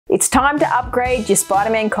It's time to upgrade your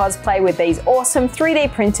Spider-Man cosplay with these awesome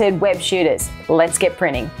 3D printed web shooters. Let's get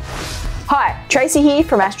printing. Hi, Tracy here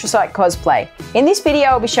from Astrocyte Cosplay. In this video,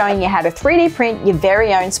 I'll be showing you how to 3D print your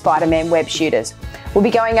very own Spider-Man web shooters. We'll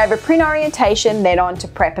be going over print orientation, then on to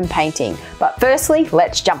prep and painting. But firstly,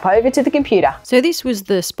 let's jump over to the computer. So this was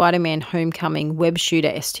the Spider-Man Homecoming web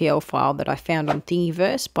shooter STL file that I found on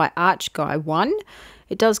Thingiverse by ArchGuy1.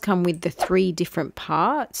 It does come with the 3 different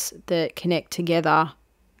parts that connect together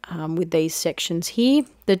with these sections here.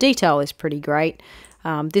 The detail is pretty great.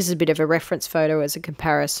 This is a bit of a reference photo as a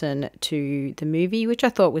comparison to the movie, which I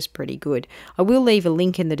thought was pretty good. I will leave a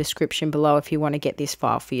link in the description below if you want to get this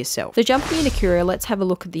file for yourself. So jumping into Curio, let's have a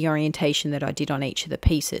look at the orientation that I did on each of the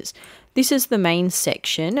pieces. This is the main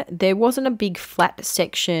section. There wasn't a big flat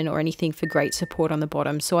section or anything for great support on the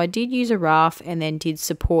bottom, so I did use a raft and then did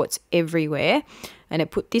supports everywhere. And it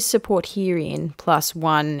put this support here in, plus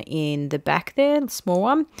one in the back there, the small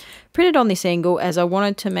one. Printed on this angle as I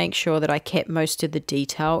wanted to make sure that I kept most of the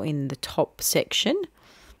detail in the top section.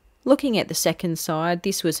 Looking at the second side,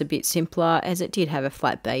 this was a bit simpler as it did have a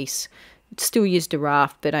flat base. It still used a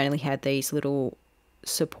raft, but only had these little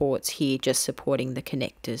supports here just supporting the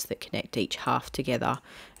connectors that connect each half together,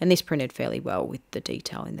 and this printed fairly well with the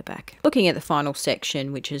detail in the back. Looking at the final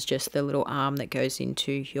section, which is just the little arm that goes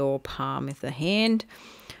into your palm of the hand,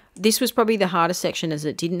 this was probably the hardest section as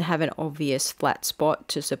it didn't have an obvious flat spot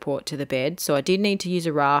to support to the bed, so I did need to use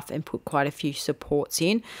a raft and put quite a few supports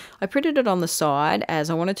in. I printed it on the side as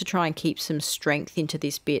I wanted to try and keep some strength into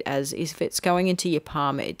this bit, as if it's going into your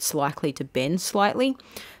palm it's likely to bend slightly,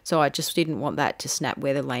 so I just didn't want that to snap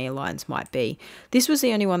where the layer lines might be. This was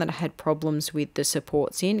the only one that I had problems with the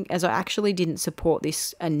supports in, as I actually didn't support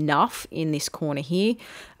this enough in this corner here,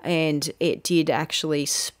 and it did actually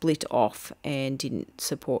split off and didn't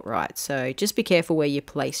support right. So just be careful where you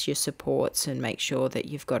place your supports and make sure that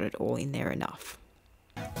you've got it all in there enough.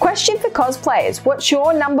 Question for cosplayers: what's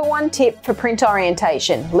your #1 tip for print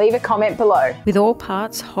orientation? Leave a comment below. With all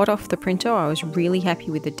parts hot off the printer, I was really happy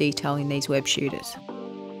with the detail in these web shooters.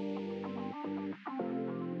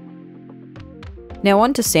 Now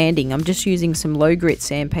on to sanding. I'm just using some low grit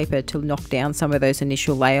sandpaper to knock down some of those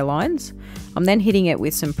initial layer lines. I'm then hitting it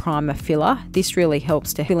with some primer filler. This really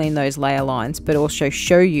helps to fill in those layer lines, but also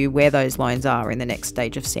show you where those lines are in the next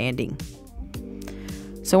stage of sanding.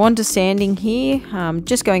 So on to sanding here,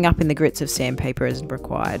 just going up in the grits of sandpaper as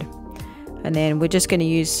required. And then we're just going to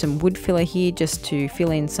use some wood filler here just to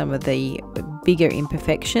fill in some of the bigger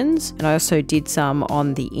imperfections. And I also did some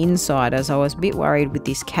on the inside as I was a bit worried with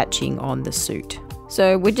this catching on the suit.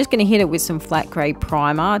 So we're just going to hit it with some flat grey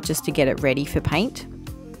primer just to get it ready for paint.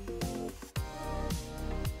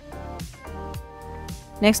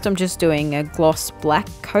 Next I'm just doing a gloss black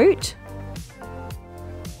coat.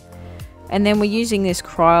 And then we're using this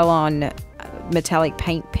Krylon metallic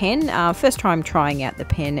paint pen. First time trying out the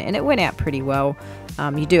pen and it went out pretty well.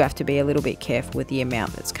 You do have to be a little bit careful with the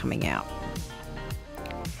amount that's coming out.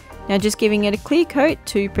 Now just giving it a clear coat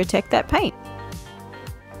to protect that paint.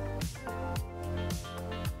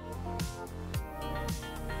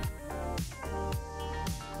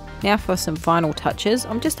 Now for some final touches,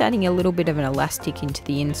 I'm just adding a little bit of an elastic into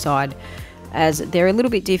the inside as they're a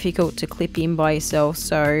little bit difficult to clip in by yourself,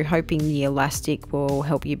 so hoping the elastic will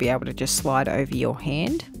help you be able to just slide over your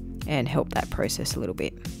hand and help that process a little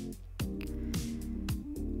bit.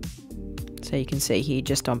 So you can see here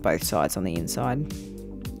just on both sides on the inside.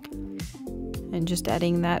 And just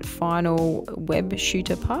adding that final web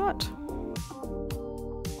shooter part.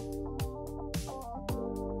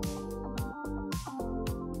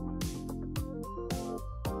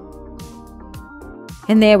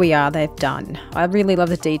 And there we are, they've done. I really love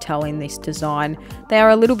the detail in this design. They are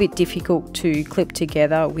a little bit difficult to clip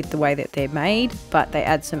together with the way that they're made, but they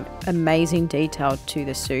add some amazing detail to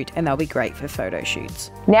the suit and they'll be great for photo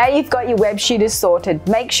shoots. Now you've got your web shooters sorted,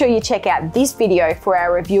 make sure you check out this video for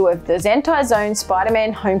our review of the Zentai Zone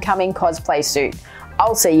Spider-Man Homecoming cosplay suit.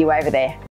 I'll see you over there.